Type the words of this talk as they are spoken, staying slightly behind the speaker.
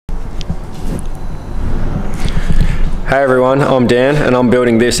Hey everyone, I'm Dan and I'm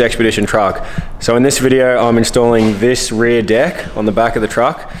building this Expedition truck. So in this video I'm installing this rear deck on the back of the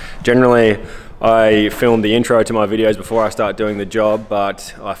truck. Generally I film the intro to my videos before I start doing the job,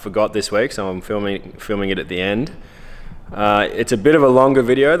 but I forgot this week, so I'm filming it at the end. It's a bit of a longer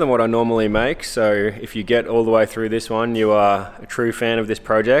video than what I normally make, so if you get all the way through this one, you are a true fan of this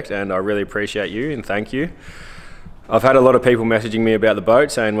project and I really appreciate you and thank you. I've had a lot of people messaging me about the boat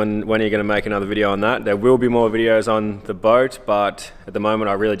saying when are you going to make another video on that. There will be more videos on the boat, but at the moment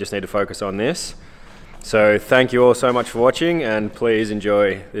I really just need to focus on this. So thank you all so much for watching and please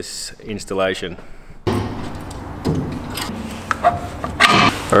enjoy this installation.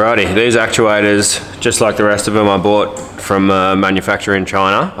 Alrighty, these actuators, just like the rest of them, I bought from a manufacturer in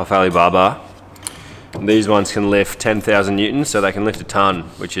China off Alibaba. These ones can lift 10,000 newtons, so they can lift a ton,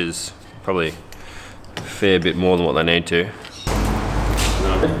 which is probably a fair bit more than what they need to. Yep.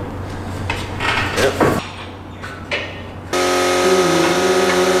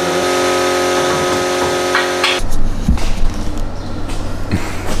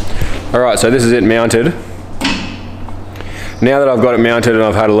 Alright, so this is it mounted. Now that I've got it mounted and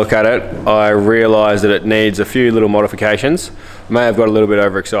I've had a look at it, I realise that it needs a few little modifications. I may have got a little bit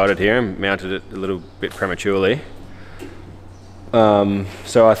overexcited here and mounted it a little bit prematurely.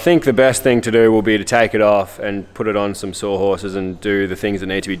 So I think the best thing to do will be to take it off and put it on some sawhorses and do the things that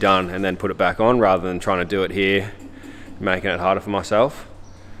need to be done and then put it back on rather than trying to do it here, making it harder for myself.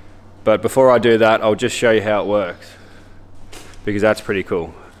 But before I do that, I'll just show you how it works, because that's pretty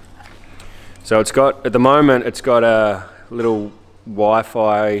cool. So it's got, at the moment, it's got a little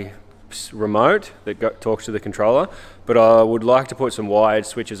Wi-Fi remote that talks to the controller, but I would like to put some wired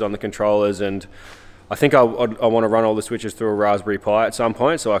switches on the controllers, and I think I want to run all the switches through a Raspberry Pi at some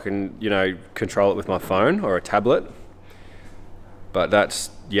point so I can, you know, control it with my phone or a tablet. But that's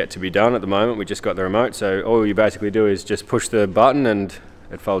yet to be done at the moment. We just got the remote, so all you basically do is just push the button and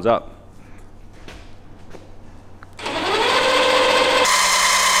it folds up.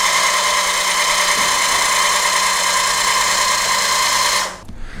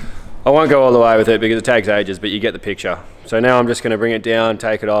 I won't go all the way with it because it takes ages, but you get the picture. So now I'm just going to bring it down,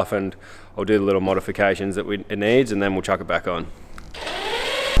 take it off, and I'll do the little modifications that it needs, and then we'll chuck it back on.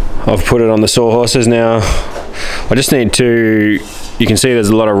 I've put it on the sawhorses now. I just need to, you can see there's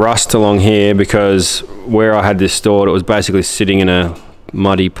a lot of rust along here because where I had this stored, it was basically sitting in a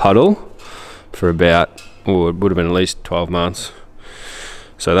muddy puddle for about, oh, it would have been at least 12 months.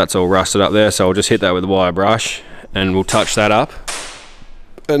 So that's all rusted up there, so I'll just hit that with a wire brush and we'll touch that up.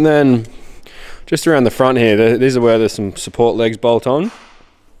 And then just around the front here, these are where there's some support legs bolt on.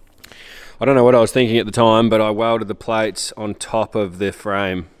 I don't know what I was thinking at the time, but I welded the plates on top of the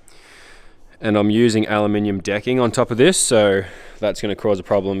frame. And I'm using aluminium decking on top of this, so that's going to cause a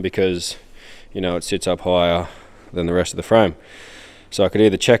problem because, you know, it sits up higher than the rest of the frame. So I could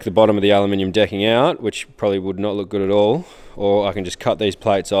either check the bottom of the aluminium decking out, which probably would not look good at all, or I can just cut these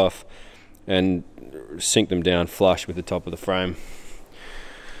plates off and sink them down flush with the top of the frame.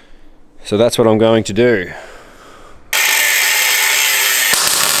 So that's what I'm going to do.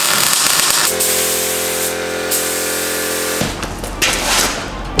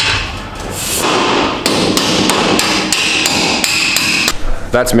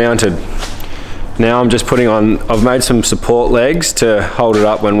 That's mounted. Now I'm just putting on, I've made some support legs to hold it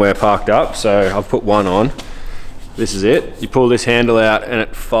up when we're parked up, so I've put one on. This is it. You pull this handle out and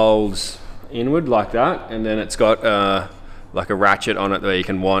it folds inward like that, and then it's got like a ratchet on it where you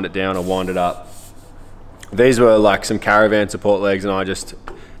can wind it down or wind it up. These were like some caravan support legs and I just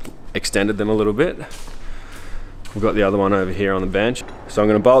extended them a little bit. We've got the other one over here on the bench. So I'm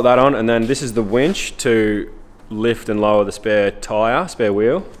going to bolt that on, and then this is the winch to lift and lower the spare tyre, spare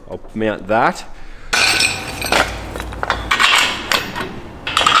wheel. I'll mount that.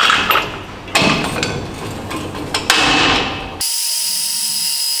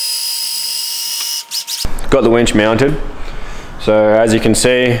 Got the winch mounted. So as you can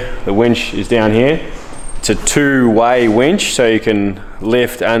see, the winch is down here. It's a two-way winch, so you can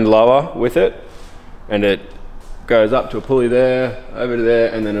lift and lower with it. And it goes up to a pulley there, over to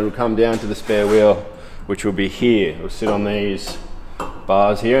there, and then it'll come down to the spare wheel, which will be here. It'll sit on these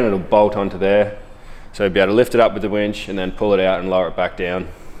bars here and it'll bolt onto there. So you'll be able to lift it up with the winch and then pull it out and lower it back down.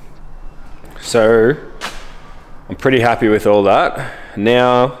 So I'm pretty happy with all that.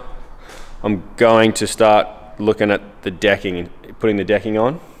 Now I'm going to start looking at the decking and putting the decking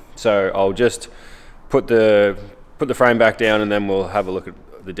on. So I'll just put the frame back down and then we'll have a look at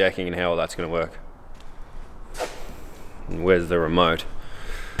the decking and how all that's going to work. And where's the remote?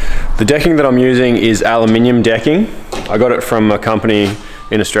 The decking that I'm using is aluminium decking. I got it from a company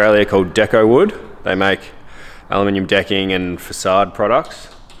in Australia called Deco Wood. They make aluminium decking and facade products.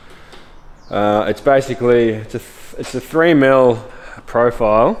 It's basically, it's a 3mm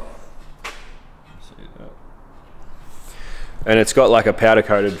profile. And it's got like a powder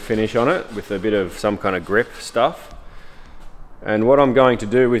coated finish on it with a bit of some kind of grip stuff. And what I'm going to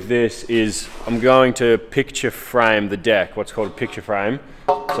do with this is I'm going to picture frame the deck, what's called a picture frame.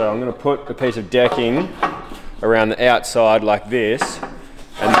 So I'm going to put a piece of decking around the outside like this.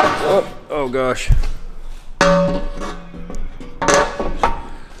 And oh gosh.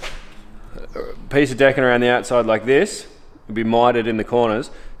 A piece of decking around the outside like this will be mitered in the corners,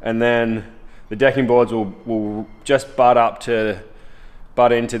 and then the decking boards will just butt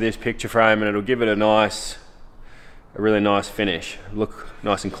into this picture frame, and it'll give it a really nice finish. Look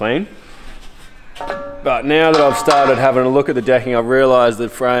nice and clean. But now that I've started having a look at the decking, I've realised the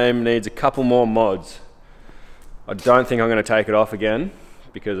frame needs a couple more mods. I don't think I'm going to take it off again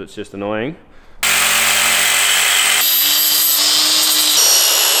because it's just annoying.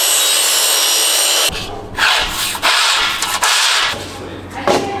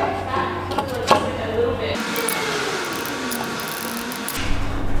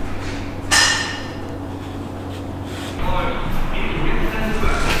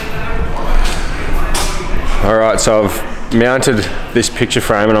 Alright, so I've mounted this picture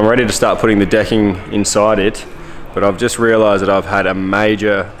frame and I'm ready to start putting the decking inside it, but I've just realised that I've had a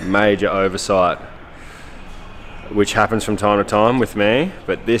major oversight, which happens from time to time with me,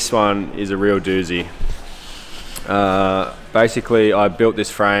 but this one is a real doozy. Basically, I built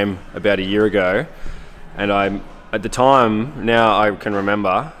this frame about a year ago, and at the time, now I can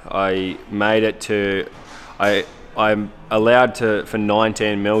remember, I made it to, I'm allowed for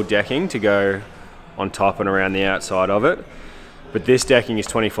 19mm decking to go on top and around the outside of it, but this decking is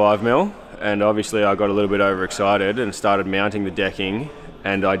 25mm, and obviously I got a little bit overexcited and started mounting the decking,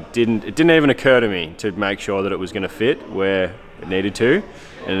 and it didn't even occur to me to make sure that it was going to fit where it needed to,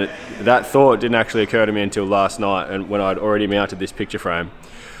 and that thought didn't actually occur to me until last night, and when I'd already mounted this picture frame.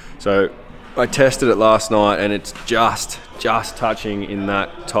 So I tested it last night, and it's just touching in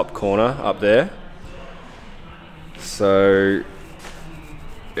that top corner up there, so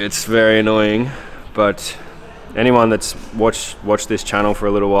it's very annoying. But anyone that's watched this channel for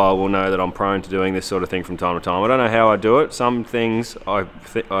a little while will know that I'm prone to doing this sort of thing from time to time. I don't know how I do it. Some things are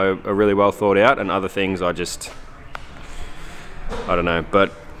really well thought out, and other things I don't know.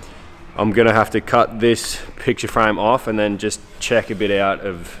 But I'm gonna have to cut this picture frame off and then just check a bit out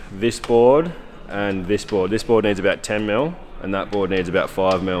of this board and this board. This board needs about 10mm and that board needs about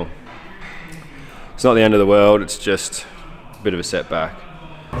 5mm. It's not the end of the world, it's just a bit of a setback.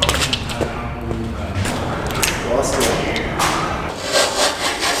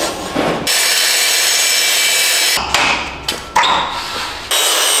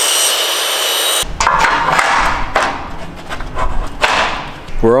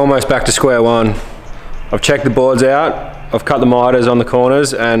 We're almost back to square one. I've checked the boards out, I've cut the miters on the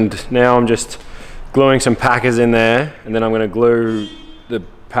corners, and now I'm just gluing some packers in there, and then I'm going to glue the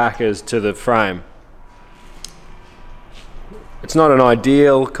packers to the frame. It's not an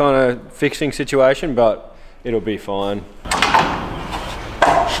ideal kind of fixing situation, but it'll be fine.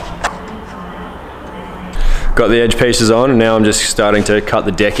 Got the edge pieces on, and now I'm just starting to cut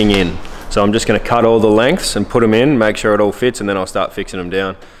the decking in. So I'm just going to cut all the lengths and put them in, make sure it all fits, and then I'll start fixing them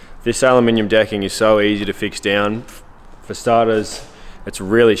down. This aluminium decking is so easy to fix down. For starters, it's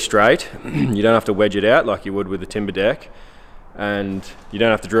really straight. You don't have to wedge it out like you would with a timber deck, and you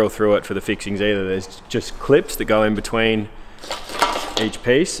don't have to drill through it for the fixings either. There's just clips that go in between each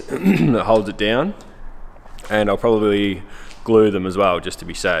piece that holds it down, and I'll probably glue them as well just to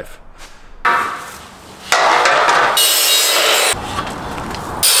be safe.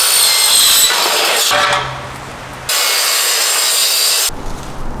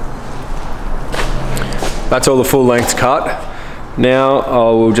 That's all the full lengths cut. Now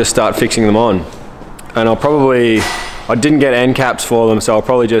I will just start fixing them on. And I didn't get end caps for them, so I'll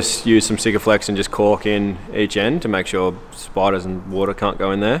probably just use some Sikaflex and just cork in each end to make sure spiders and water can't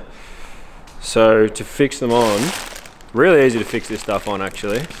go in there. So to fix them on, really easy to fix this stuff on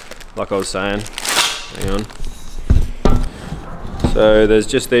actually, like I was saying. Hang on. So there's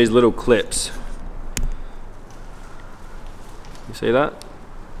just these little clips. You see that?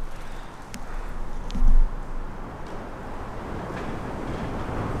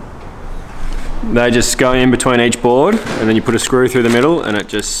 They just go in between each board, and then you put a screw through the middle and it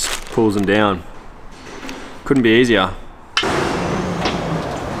just pulls them down. Couldn't be easier.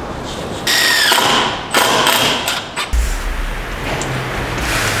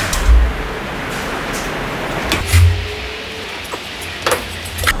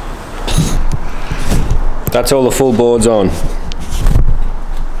 That's all the full boards on.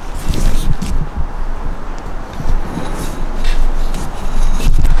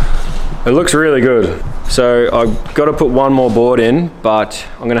 It looks really good. So I've got to put one more board in, but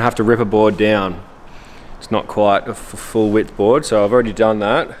I'm going to have to rip a board down. It's not quite a full width board, so I've already done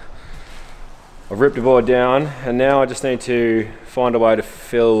that. I've ripped a board down, and now I just need to find a way to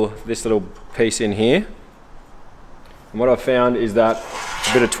fill this little piece in here. And what I've found is that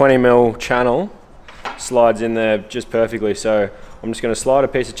a bit of 20mm channel slides in there just perfectly. So I'm just going to slide a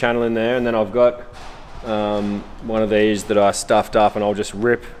piece of channel in there, and then I've got one of these that I stuffed up, and I'll just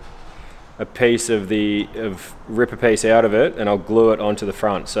rip a piece out of it, and I'll glue it onto the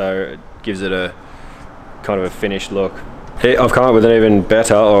front, so it gives it a kind of a finished look. Here I've come up with an even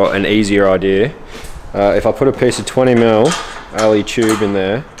better or an easier idea. If I put a piece of 20mm alley tube in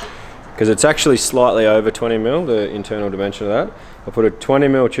there, because it's actually slightly over 20mm, the internal dimension of that. I'll put a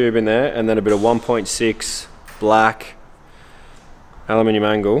 20mm tube in there, and then a bit of 1.6 black aluminium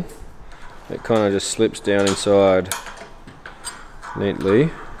angle. It kind of just slips down inside neatly.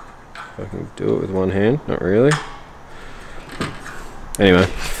 If I can do it with one hand, not really. Anyway,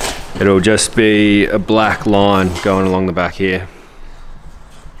 it'll just be a black line going along the back here.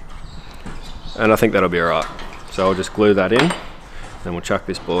 And I think that'll be alright. So I'll just glue that in, then we'll chuck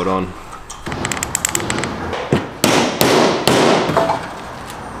this board on.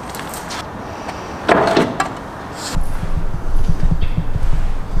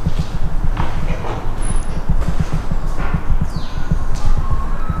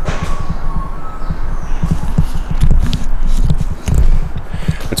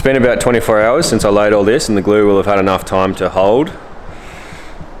 It's been about 24 hours since I laid all this, and the glue will have had enough time to hold.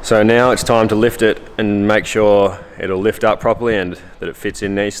 So now it's time to lift it and make sure it'll lift up properly and that it fits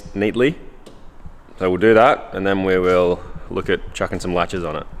in neatly. So we'll do that, and then we will look at chucking some latches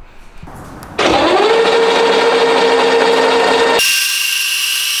on it.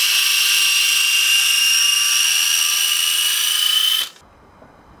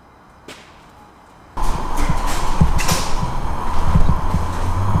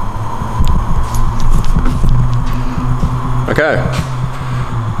 Okay,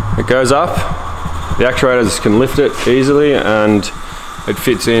 it goes up, the actuators can lift it easily, and it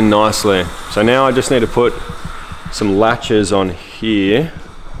fits in nicely. So now I just need to put some latches on here.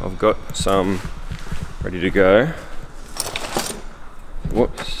 I've got some ready to go.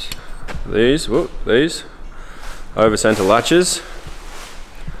 Whoops, these over center latches.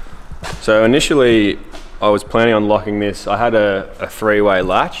 So initially I was planning on locking this. I had a three-way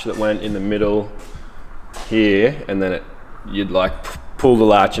latch that went in the middle here, and then you'd like pull the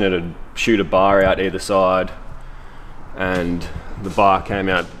latch and it'd shoot a bar out either side, and the bar came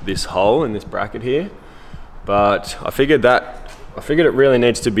out this hole in this bracket here. But I figured it really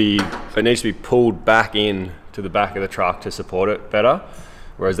needs to be pulled back in to the back of the truck to support it better,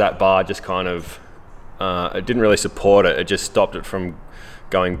 whereas that bar just kind of it didn't really support it. It just stopped it from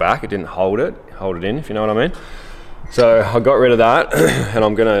going back. It didn't hold it in, if you know what I mean. So I got rid of that and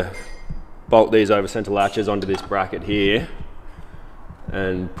I'm gonna bolt these over center latches onto this bracket here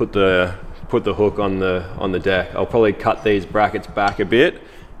and put the hook on the deck. I'll probably cut these brackets back a bit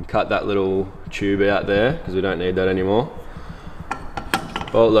and cut that little tube out there because we don't need that anymore.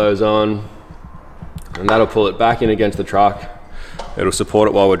 Bolt those on, and that'll pull it back in against the truck. It'll support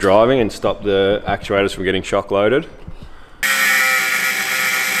it while we're driving and stop the actuators from getting shock loaded.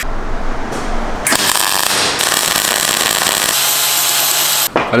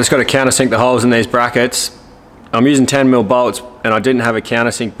 I just got to countersink the holes in these brackets. I'm using 10mm bolts, and I didn't have a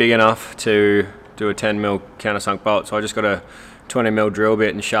countersink big enough to do a 10mm countersunk bolt, so I just got a 20mm drill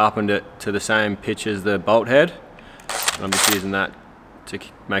bit and sharpened it to the same pitch as the bolt head. And I'm just using that to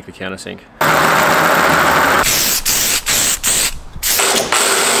make the countersink.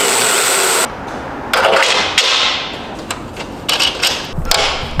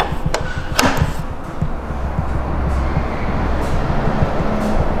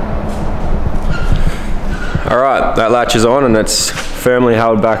 Alright, that latch is on and it's firmly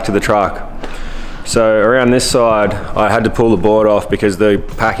held back to the truck. So around this side, I had to pull the board off because the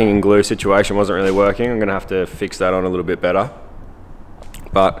packing and glue situation wasn't really working. I'm going to have to fix that on a little bit better.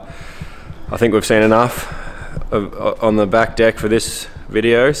 But I think we've seen enough on the back deck for this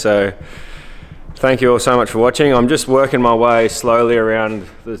video. So thank you all so much for watching. I'm just working my way slowly around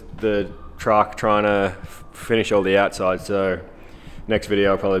the truck, trying to finish all the outside. So next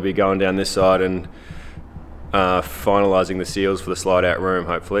video I'll probably be going down this side and finalising the seals for the slide out room,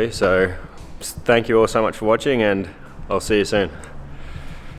 hopefully. So thank you all so much for watching, and I'll see you soon.